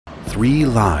3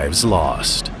 lives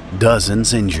lost,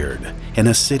 dozens injured, and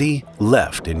a city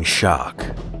left in shock.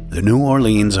 The New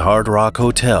Orleans Hard Rock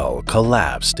Hotel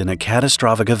collapsed in a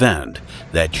catastrophic event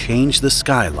that changed the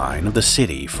skyline of the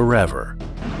city forever.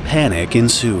 Panic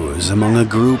ensues among a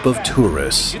group of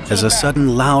tourists as a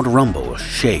sudden loud rumble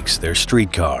shakes their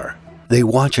streetcar. They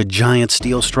watch a giant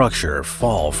steel structure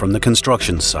fall from the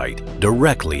construction site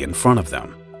directly in front of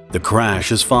them. The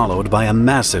crash is followed by a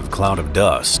massive cloud of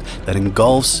dust that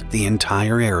engulfs the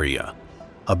entire area.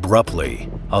 Abruptly,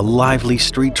 a lively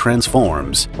street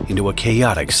transforms into a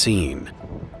chaotic scene.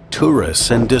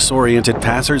 Tourists and disoriented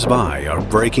passers-by are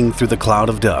breaking through the cloud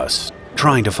of dust,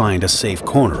 trying to find a safe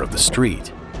corner of the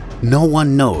street. No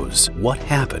one knows what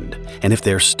happened and if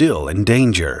they're still in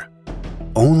danger.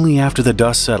 Only after the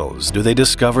dust settles do they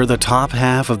discover the top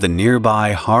half of the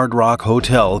nearby Hard Rock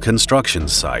Hotel construction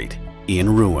site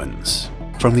in ruins.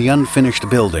 From the unfinished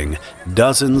building,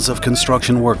 dozens of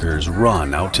construction workers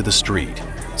run out to the street,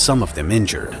 some of them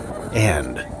injured,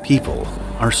 and people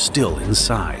are still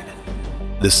inside.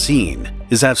 The scene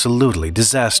is absolutely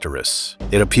disastrous.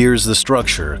 It appears the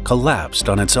structure collapsed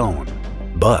on its own,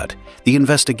 but the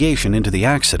investigation into the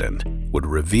accident would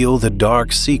reveal the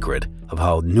dark secret of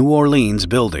how New Orleans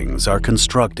buildings are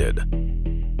constructed.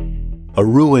 A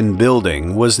ruined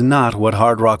building was not what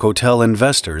Hard Rock Hotel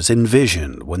investors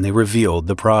envisioned when they revealed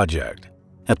the project.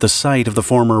 At the site of the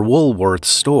former Woolworths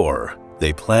store,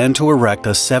 they planned to erect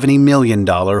a $70 million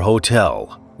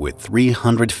hotel with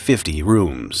 350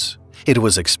 rooms. It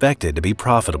was expected to be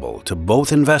profitable to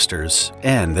both investors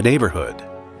and the neighborhood.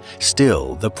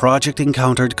 Still, the project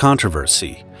encountered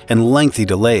controversy and lengthy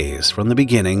delays from the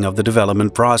beginning of the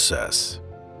development process.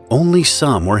 Only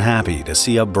some were happy to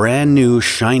see a brand new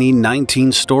shiny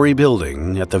 19-story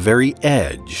building at the very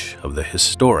edge of the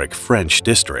historic French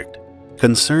district.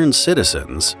 Concerned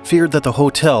citizens feared that the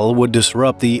hotel would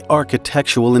disrupt the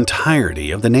architectural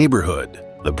entirety of the neighborhood.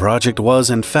 The project was,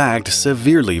 in fact,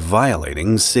 severely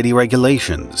violating city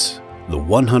regulations. The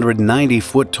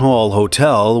 190-foot-tall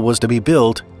hotel was to be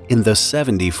built in the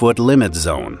 70-foot limit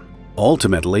zone.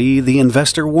 Ultimately, the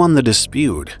investor won the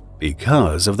dispute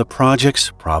because of the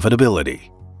project's profitability.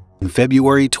 In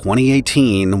February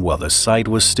 2018, while the site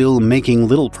was still making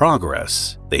little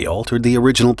progress, they altered the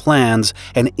original plans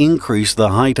and increased the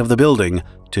height of the building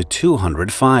to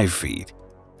 205 feet.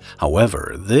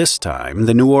 However, this time,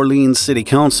 the New Orleans City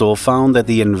Council found that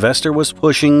the investor was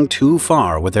pushing too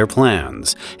far with their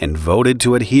plans and voted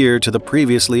to adhere to the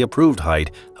previously approved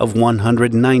height of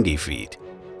 190 feet.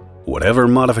 Whatever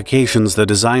modifications the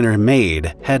designer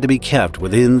made had to be kept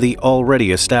within the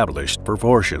already established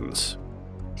proportions.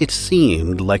 It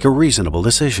seemed like a reasonable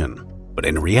decision, but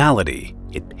in reality,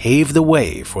 it paved the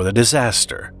way for the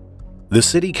disaster. The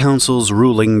City Council's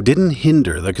ruling didn't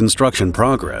hinder the construction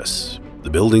progress.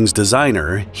 The building's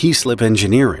designer, Heaslip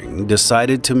Engineering,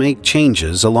 decided to make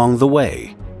changes along the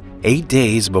way. 8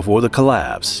 days before the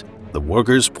collapse, the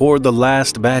workers poured the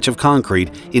last batch of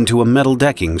concrete into a metal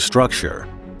decking structure.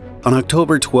 On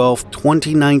October 12,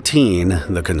 2019,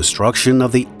 the construction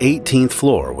of the 18th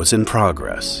floor was in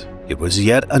progress. It was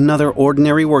yet another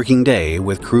ordinary working day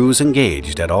with crews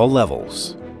engaged at all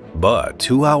levels. But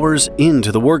 2 hours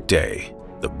into the workday,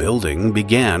 the building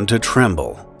began to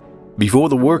tremble. Before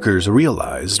the workers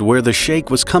realized where the shake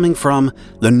was coming from,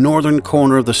 the northern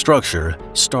corner of the structure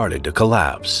started to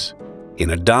collapse.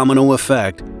 In a domino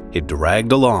effect, it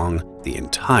dragged along the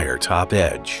entire top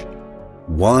edge.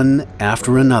 One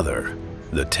after another,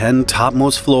 the 10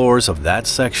 topmost floors of that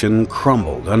section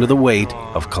crumbled under the weight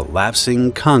of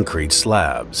collapsing concrete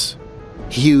slabs.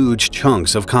 Huge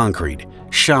chunks of concrete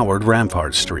showered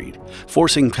Rampart Street,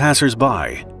 forcing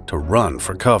passers-by to run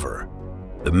for cover.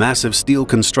 The massive steel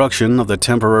construction of the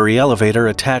temporary elevator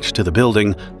attached to the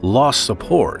building lost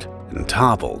support and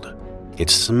toppled. It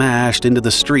smashed into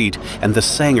the street and the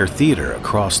Sanger Theater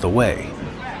across the way.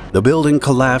 The building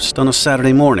collapsed on a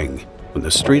Saturday morning when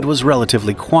the street was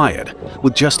relatively quiet,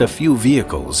 with just a few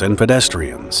vehicles and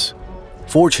pedestrians.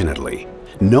 Fortunately,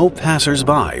 no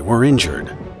passers-by were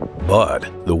injured, but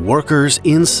the workers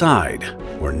inside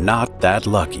were not that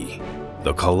lucky.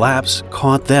 The collapse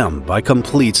caught them by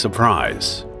complete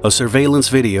surprise. A surveillance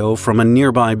video from a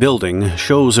nearby building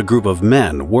shows a group of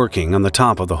men working on the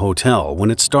top of the hotel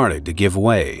when it started to give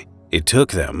way. It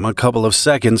took them a couple of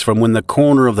seconds from when the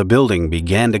corner of the building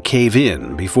began to cave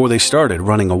in before they started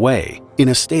running away. In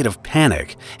a state of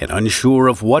panic and unsure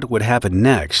of what would happen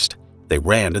next, they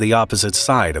ran to the opposite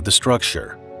side of the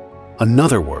structure.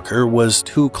 Another worker was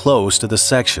too close to the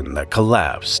section that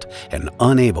collapsed and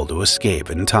unable to escape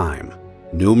in time.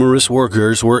 Numerous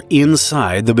workers were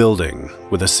inside the building,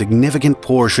 with a significant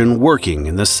portion working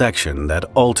in the section that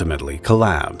ultimately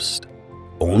collapsed.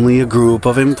 Only a group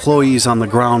of employees on the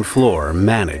ground floor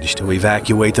managed to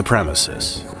evacuate the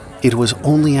premises. It was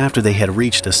only after they had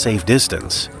reached a safe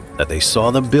distance that they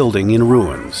saw the building in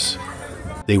ruins.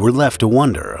 They were left to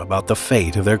wonder about the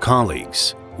fate of their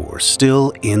colleagues, who were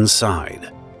still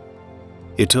inside.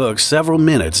 It took several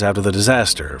minutes after the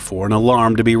disaster for an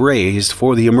alarm to be raised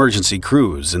for the emergency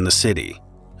crews in the city.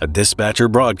 A dispatcher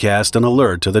broadcast an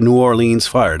alert to the New Orleans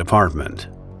Fire Department.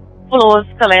 Floors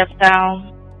collapsed down.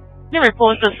 The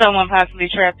reports of someone possibly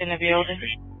trapped in the building.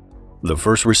 The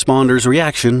first responders'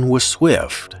 reaction was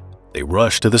swift. They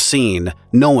rushed to the scene,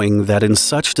 knowing that in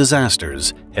such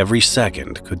disasters, every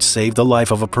second could save the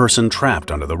life of a person trapped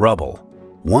under the rubble.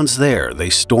 Once there, they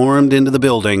stormed into the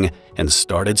building and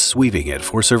started sweeping it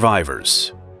for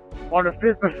survivors. On the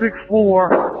 5th and 6th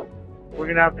floor, we're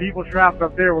going to have people trapped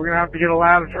up there. We're going to have to get a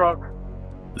ladder truck.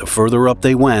 The further up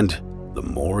they went, the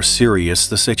more serious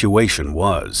the situation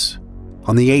was.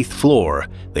 On the 8th floor,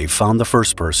 they found the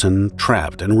first person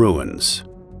trapped in ruins.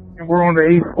 And we're on the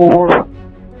 8th floor.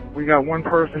 We got one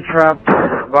person trapped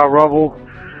by rubble.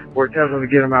 We're attempting to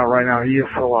get him out right now. He is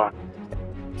still alive.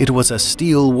 It was a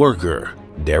steel worker,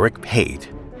 Derek Pate.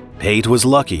 Pate was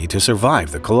lucky to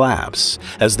survive the collapse,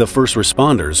 as the first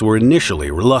responders were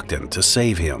initially reluctant to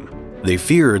save him. They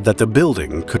feared that the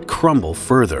building could crumble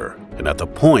further, and at the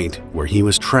point where he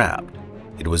was trapped.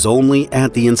 It was only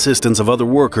at the insistence of other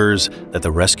workers that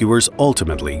the rescuers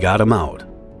ultimately got him out.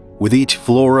 With each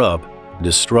floor up,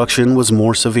 destruction was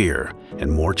more severe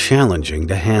and more challenging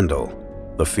to handle.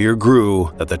 The fear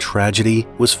grew that the tragedy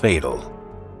was fatal.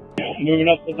 Moving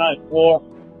up to the 9th floor,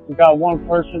 we got one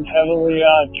person heavily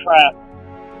trapped.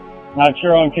 Not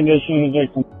sure on condition of the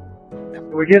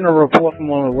victim. We're getting a report from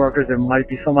one of the workers. There might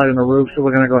be somebody on the roof, so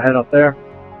we're going to go head up there.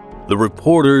 The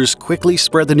reporters quickly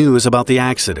spread the news about the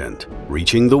accident,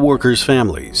 reaching the workers'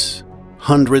 families.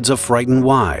 Hundreds of frightened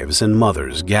wives and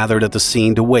mothers gathered at the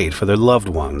scene to wait for their loved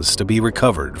ones to be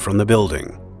recovered from the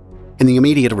building. In the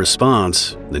immediate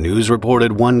response, the news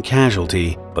reported one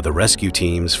casualty, but the rescue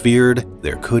teams feared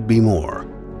there could be more.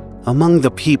 Among the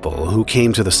people who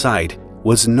came to the site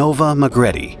was Nova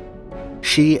Magretti.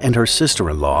 She and her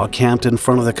sister-in-law camped in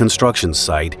front of the construction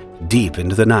site deep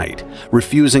into the night,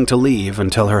 refusing to leave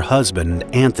until her husband,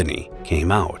 Anthony,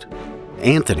 came out.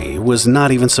 Anthony was not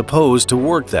even supposed to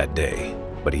work that day,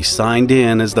 but he signed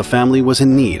in as the family was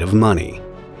in need of money.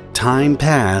 Time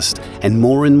passed, and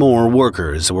more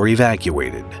workers were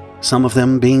evacuated, some of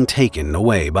them being taken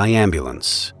away by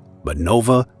ambulance. But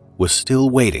Nova was still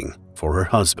waiting for her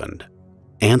husband.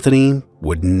 Anthony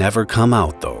would never come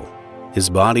out, though. His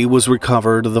body was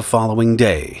recovered the following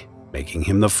day, making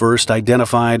him the first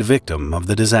identified victim of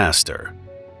the disaster.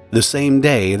 The same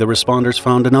day, the responders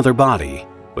found another body,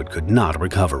 but could not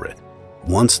recover it.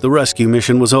 Once the rescue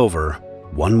mission was over,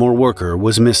 one more worker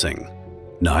was missing.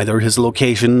 Neither his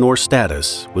location nor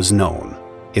status was known.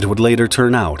 It would later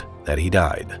turn out that he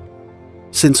died.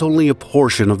 Since only a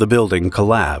portion of the building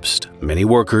collapsed, many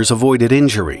workers avoided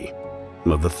injury.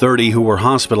 Of the 30 who were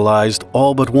hospitalized,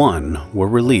 all but one were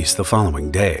released the following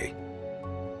day.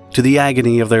 To the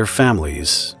agony of their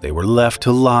families, they were left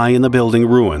to lie in the building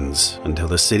ruins until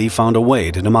the city found a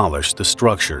way to demolish the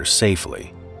structure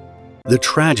safely. The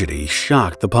tragedy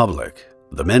shocked the public.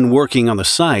 The men working on the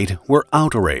site were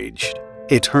outraged.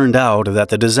 It turned out that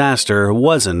the disaster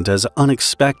wasn't as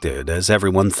unexpected as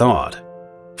everyone thought.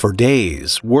 For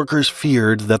days, workers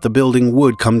feared that the building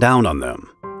would come down on them.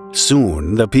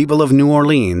 Soon, the people of New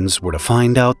Orleans were to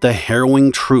find out the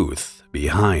harrowing truth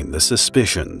behind the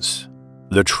suspicions.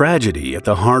 The tragedy at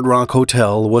the Hard Rock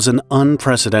Hotel was an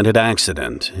unprecedented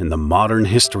accident in the modern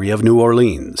history of New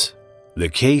Orleans. The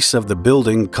case of the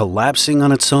building collapsing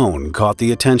on its own caught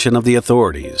the attention of the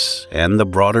authorities and the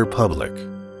broader public.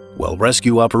 While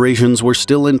rescue operations were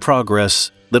still in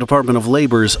progress, the Department of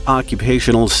Labor's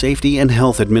Occupational Safety and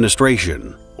Health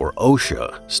Administration, or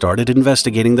OSHA, started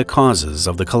investigating the causes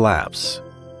of the collapse.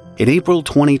 In April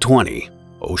 2020,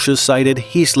 OSHA cited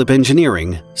Heaslip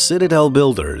Engineering, Citadel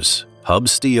Builders, Hub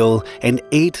Steel, and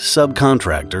 8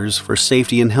 subcontractors for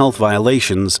safety and health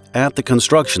violations at the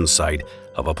construction site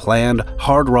of a planned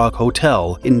Hard Rock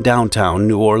Hotel in downtown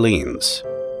New Orleans.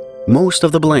 Most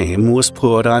of the blame was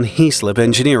put on Heaslip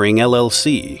Engineering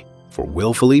LLC for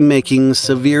willfully making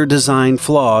severe design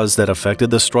flaws that affected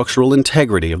the structural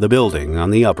integrity of the building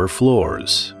on the upper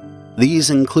floors. These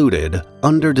included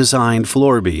under-designed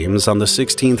floor beams on the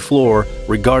 16th floor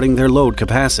regarding their load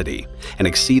capacity and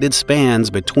exceeded spans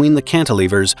between the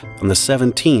cantilevers on the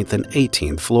 17th and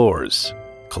 18th floors.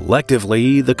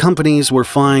 Collectively, the companies were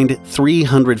fined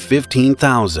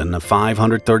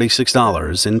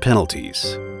 $315,536 in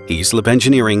penalties. Heaslip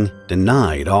Engineering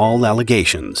denied all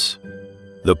allegations.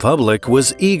 The public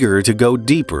was eager to go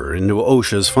deeper into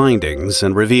OSHA's findings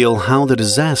and reveal how the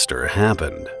disaster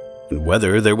happened, and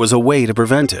whether there was a way to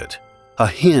prevent it. A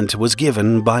hint was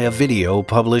given by a video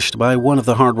published by one of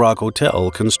the Hard Rock Hotel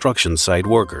construction site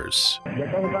workers.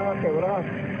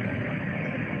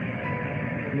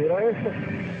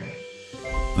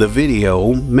 The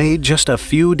video, made just a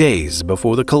few days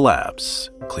before the collapse,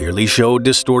 clearly showed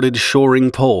distorted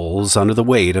shoring poles under the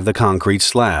weight of the concrete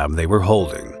slab they were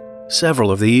holding. Several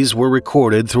of these were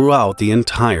recorded throughout the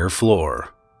entire floor,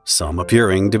 some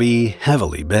appearing to be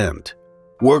heavily bent.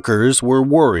 Workers were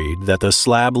worried that the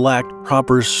slab lacked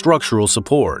proper structural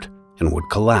support and would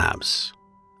collapse.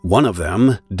 One of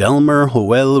them, Delmer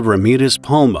Joel Ramirez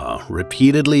Palma,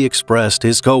 repeatedly expressed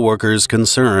his co-workers'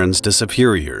 concerns to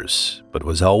superiors, but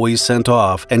was always sent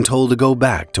off and told to go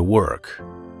back to work.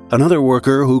 Another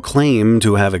worker who claimed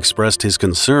to have expressed his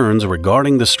concerns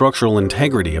regarding the structural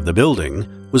integrity of the building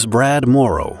was Brad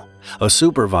Morrow, a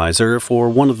supervisor for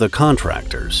one of the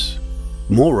contractors.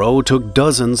 Morrow took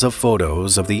dozens of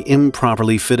photos of the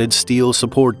improperly fitted steel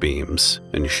support beams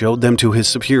and showed them to his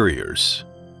superiors.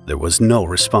 There was no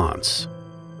response.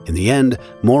 In the end,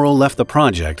 Morrow left the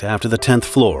project after the 10th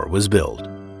floor was built.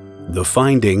 The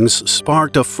findings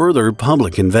sparked a further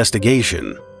public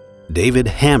investigation. David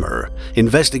Hammer,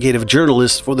 investigative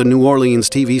journalist for the New Orleans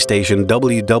TV station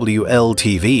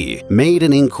WWL-TV, made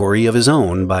an inquiry of his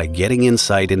own by getting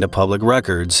insight into public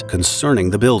records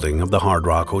concerning the building of the Hard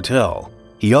Rock Hotel.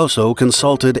 He also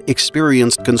consulted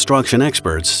experienced construction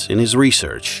experts in his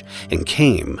research and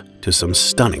came to some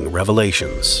stunning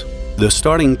revelations. The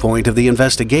starting point of the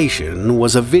investigation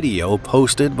was a video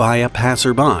posted by a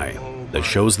passerby that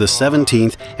shows the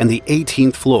 17th and the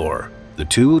 18th floor, the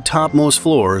two topmost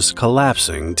floors,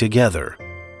 collapsing together.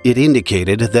 It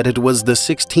indicated that it was the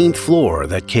 16th floor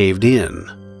that caved in.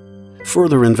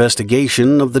 Further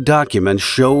investigation of the document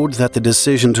showed that the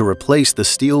decision to replace the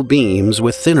steel beams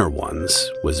with thinner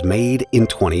ones was made in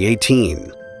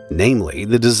 2018. Namely,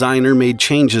 the designer made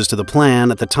changes to the plan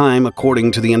at the time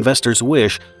according to the investor's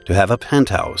wish to have a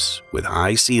penthouse with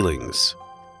high ceilings.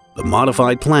 The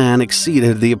modified plan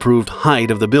exceeded the approved height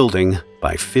of the building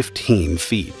by 15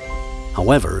 feet.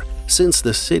 However, since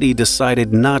the city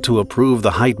decided not to approve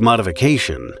the height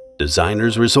modification,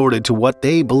 designers resorted to what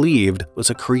they believed was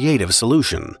a creative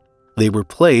solution. They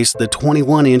replaced the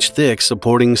 21-inch thick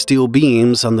supporting steel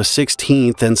beams on the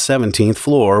 16th and 17th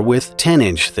floor with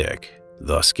 10-inch thick,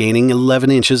 thus gaining 11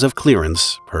 inches of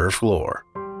clearance per floor.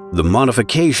 The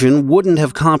modification wouldn't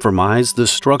have compromised the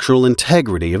structural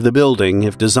integrity of the building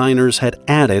if designers had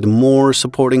added more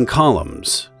supporting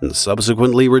columns and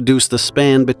subsequently reduced the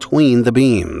span between the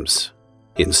beams.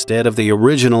 Instead of the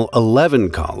original 11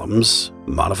 columns,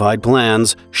 modified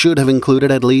plans should have included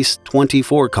at least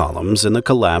 24 columns in the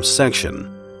collapsed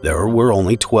section. There were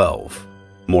only 12.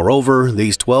 Moreover,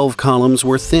 these 12 columns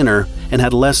were thinner and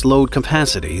had less load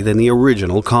capacity than the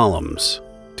original columns.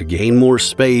 To gain more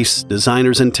space,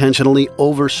 designers intentionally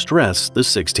overstressed the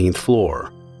 16th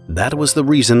floor. That was the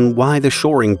reason why the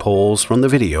shoring poles from the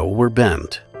video were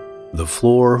bent. The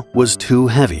floor was too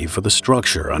heavy for the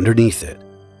structure underneath it.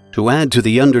 To add to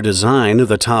the underdesign of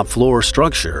the top floor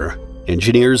structure,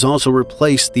 engineers also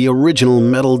replaced the original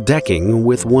metal decking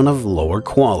with one of lower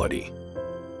quality.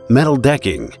 Metal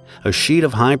decking, a sheet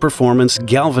of high-performance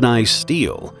galvanized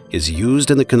steel, is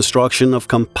used in the construction of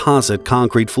composite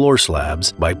concrete floor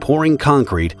slabs by pouring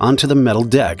concrete onto the metal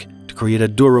deck to create a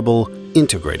durable,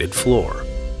 integrated floor.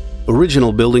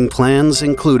 Original building plans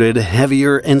included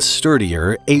heavier and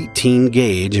sturdier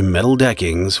 18-gauge metal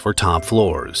deckings for top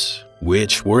floors,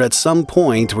 which were at some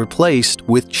point replaced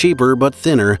with cheaper but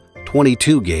thinner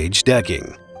 22-gauge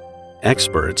decking.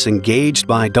 Experts engaged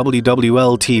by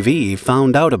WWL-TV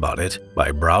found out about it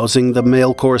by browsing the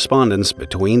mail correspondence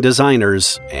between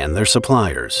designers and their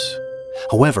suppliers.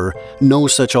 However, no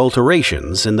such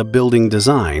alterations in the building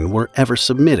design were ever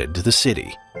submitted to the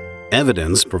city.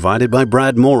 Evidence provided by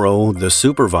Brad Morrow, the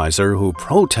supervisor who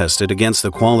protested against the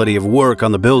quality of work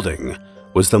on the building,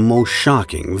 was the most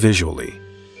shocking visually.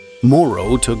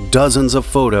 Morrow took dozens of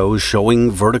photos showing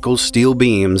vertical steel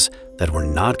beams that were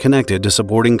not connected to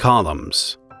supporting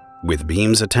columns. With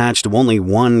beams attached to only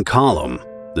one column,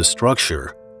 the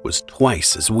structure was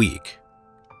twice as weak.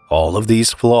 All of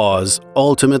these flaws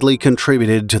ultimately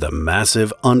contributed to the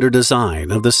massive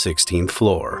underdesign of the 16th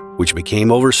floor, which became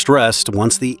overstressed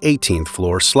once the 18th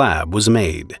floor slab was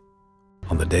made.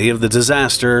 On the day of the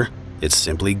disaster, it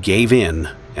simply gave in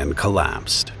and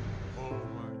collapsed.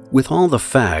 With all the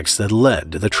facts that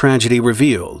led to the tragedy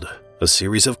revealed, a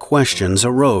series of questions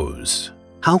arose.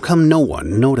 How come no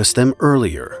one noticed them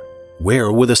earlier?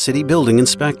 Where were the city building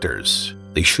inspectors?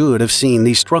 They should have seen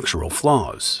these structural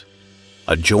flaws.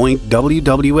 A joint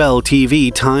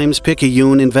WWL-TV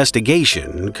Times-Picayune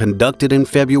investigation conducted in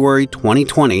February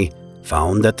 2020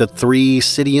 found that the 3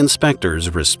 city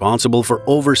inspectors responsible for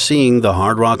overseeing the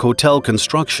Hard Rock Hotel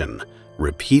construction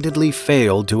repeatedly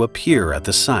failed to appear at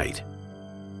the site.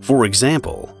 For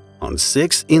example, on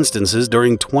 6 instances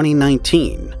during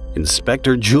 2019,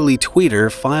 Inspector Julie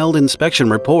Tweeter filed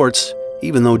inspection reports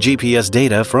even though GPS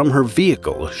data from her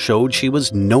vehicle showed she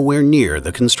was nowhere near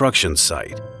the construction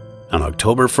site. On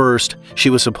October 1st,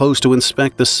 she was supposed to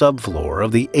inspect the subfloor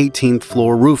of the 18th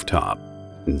floor rooftop.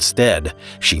 Instead,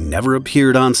 she never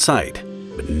appeared on site,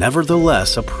 but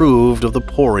nevertheless approved of the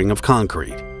pouring of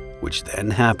concrete, which then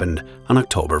happened on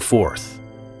October 4th.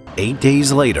 8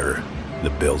 days later, the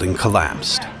building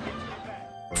collapsed.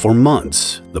 For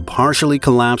months, the partially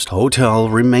collapsed hotel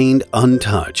remained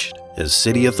untouched as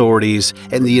city authorities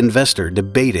and the investor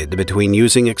debated between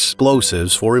using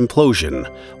explosives for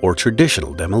implosion or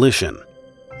traditional demolition.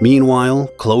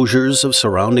 Meanwhile, closures of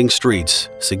surrounding streets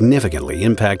significantly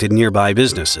impacted nearby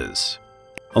businesses.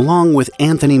 Along with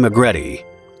Anthony Magretti,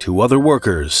 2 other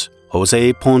workers,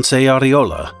 Jose Ponce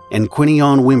Arreola and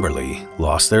Quinion Wimberly,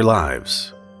 lost their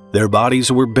lives. Their bodies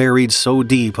were buried so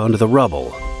deep under the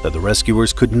rubble that the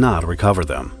rescuers could not recover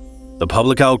them. The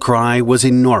public outcry was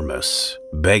enormous,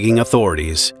 begging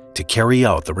authorities to carry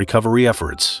out the recovery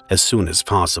efforts as soon as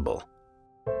possible.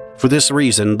 For this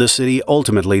reason, the city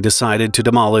ultimately decided to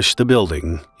demolish the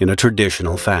building in a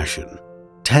traditional fashion.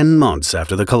 10 months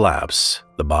after the collapse,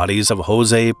 the bodies of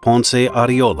Jose Ponce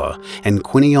Arreola and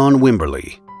Quinion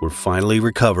Wimberly were finally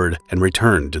recovered and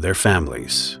returned to their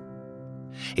families.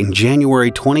 In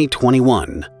January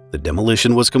 2021, the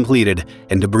demolition was completed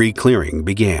and debris clearing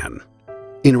began.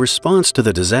 In response to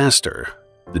the disaster,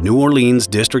 the New Orleans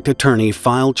District Attorney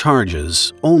filed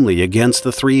charges only against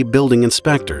the 3 building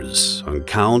inspectors on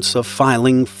counts of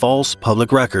filing false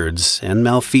public records and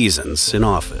malfeasance in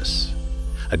office.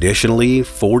 Additionally,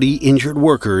 40 injured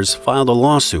workers filed a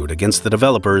lawsuit against the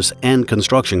developers and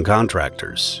construction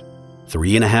contractors.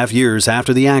 3.5 years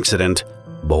after the accident,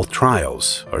 both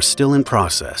trials are still in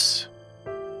process.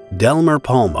 Delmer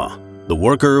Palma, the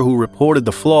worker who reported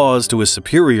the flaws to his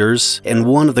superiors and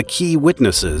one of the key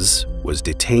witnesses, was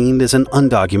detained as an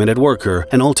undocumented worker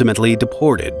and ultimately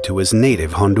deported to his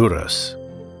native Honduras.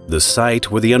 The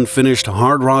site where the unfinished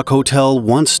Hard Rock Hotel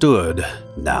once stood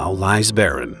now lies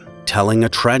barren, telling a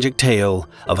tragic tale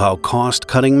of how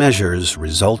cost-cutting measures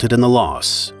resulted in the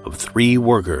loss of 3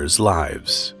 workers'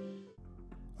 lives.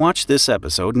 Watch this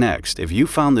episode next if you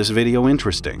found this video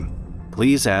interesting.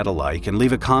 Please add a like and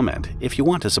leave a comment if you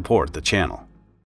want to support the channel.